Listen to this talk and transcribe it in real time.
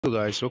Hello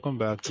guys, welcome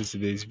back to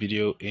today's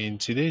video. In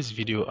today's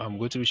video, I'm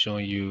going to be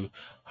showing you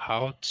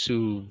how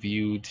to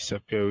view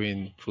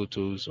disappearing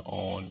photos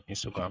on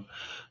Instagram.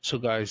 So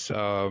guys,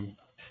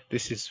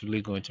 this is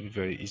really going to be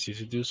very easy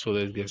to do. So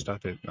let's get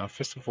started. Now,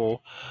 first of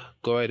all,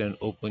 go ahead and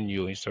open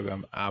your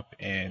Instagram app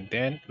and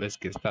then let's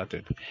get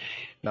started.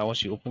 Now,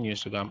 once you open your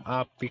Instagram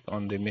app, click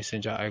on the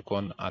messenger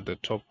icon at the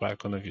top right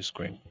corner of your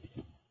screen.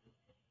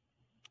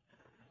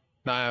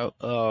 Now,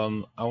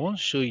 I want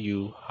to show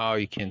you how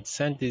you can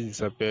send this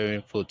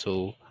disappearing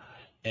photo,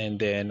 and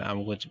then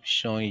I'm going to be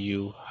showing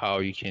you how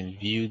you can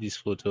view this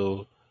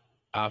photo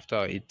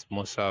after it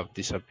must have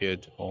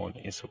disappeared on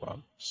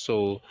Instagram.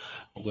 So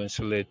I'm going to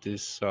select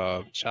this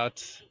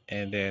chat,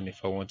 and then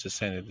if I want to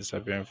send a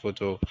disappearing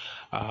photo,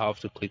 I have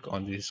to click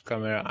on this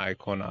camera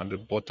icon at the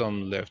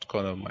bottom left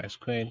corner of my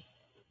screen.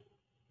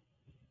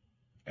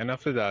 And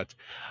after that,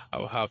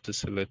 I'll have to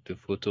select the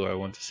photo I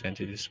want to send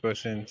to this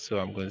person. So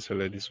I'm going to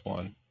select this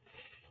one.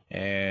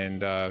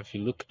 And if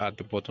you look at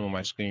the bottom of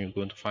my screen, you're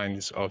going to find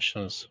these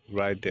options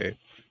right there.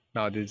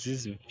 Now there's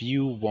this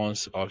view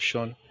once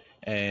option,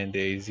 and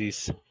there is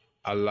this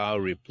allow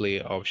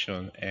replay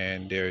option,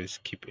 and there is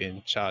keep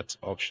in chat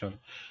option.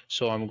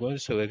 So I'm going to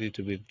select it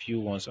to be view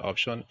once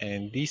option,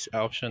 and this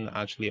option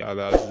actually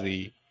allows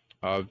the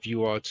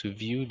viewer to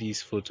view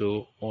this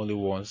photo only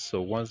once.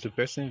 So once the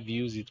person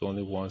views it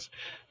only once,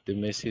 the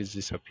message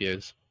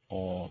disappears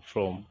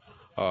from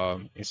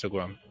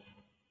Instagram.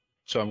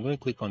 So I'm going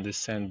to click on the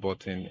send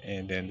button,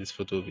 and then this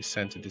photo will be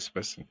sent to this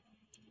person.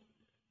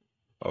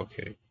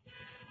 Okay,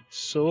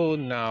 so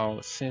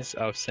now since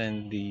I've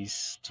sent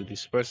this to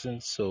this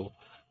person, so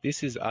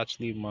this is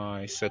actually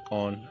my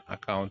second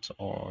account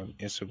on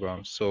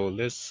Instagram. So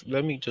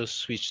let me just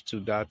switch to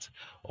that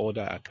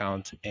other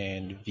account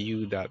and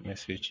view that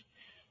message.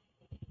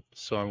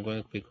 So I'm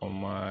going to click on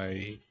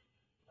my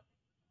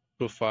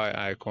profile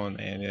icon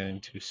and then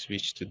to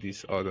switch to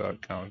this other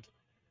account.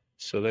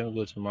 So let me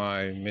go to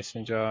my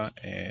messenger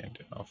and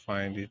I'll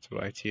find it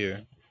right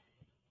here.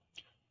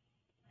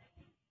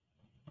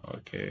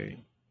 Okay.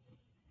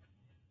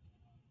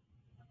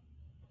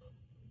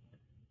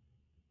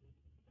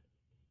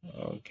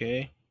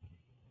 Okay.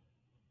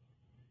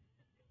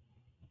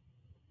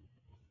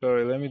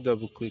 Sorry, let me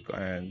double click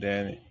and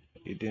then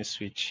it didn't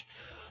switch.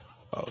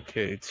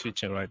 Okay, it's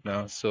switching right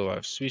now. So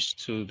I've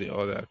switched to the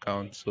other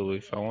account. So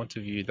if I want to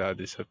view that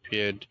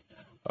disappeared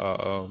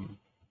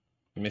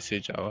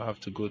message, I'll have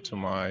to go to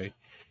my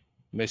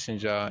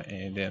messenger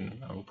and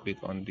then I'll click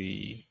on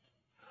the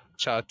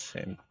chat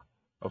and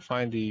I'll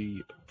find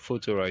the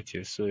photo right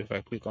here. So if I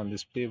click on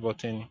this play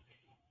button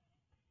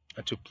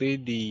to play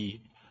the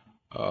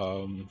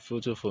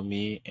photo for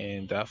me,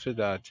 and after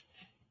that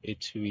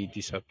it will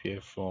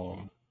disappear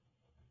from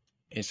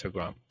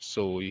Instagram.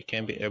 So you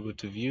can be able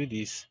to view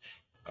this.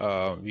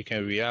 You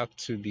can react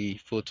to the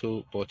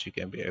photo, but you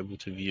can be able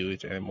to view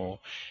it anymore.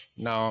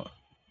 Now,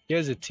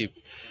 here's a tip.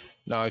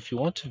 Now, if you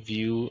want to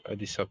view a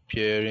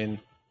disappearing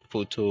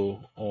photo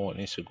on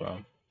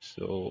Instagram,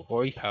 so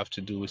all you have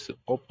to do is to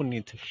open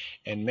it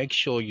and make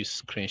sure you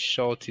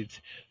screenshot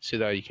it so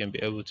that you can be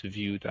able to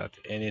view that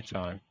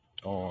anytime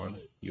on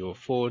your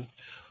phone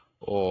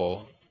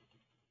or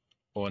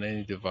on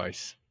any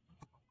device.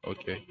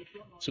 Okay,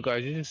 so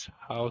guys, this is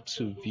how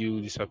to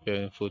view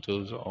disappearing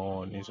photos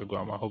on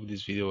Instagram. I hope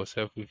this video was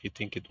helpful. If you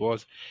think it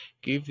was,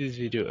 give this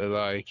video a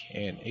like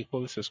and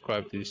equally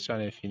subscribe to this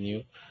channel if you're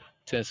new.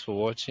 Thanks for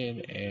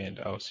watching,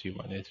 and I'll see you in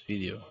my next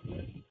video.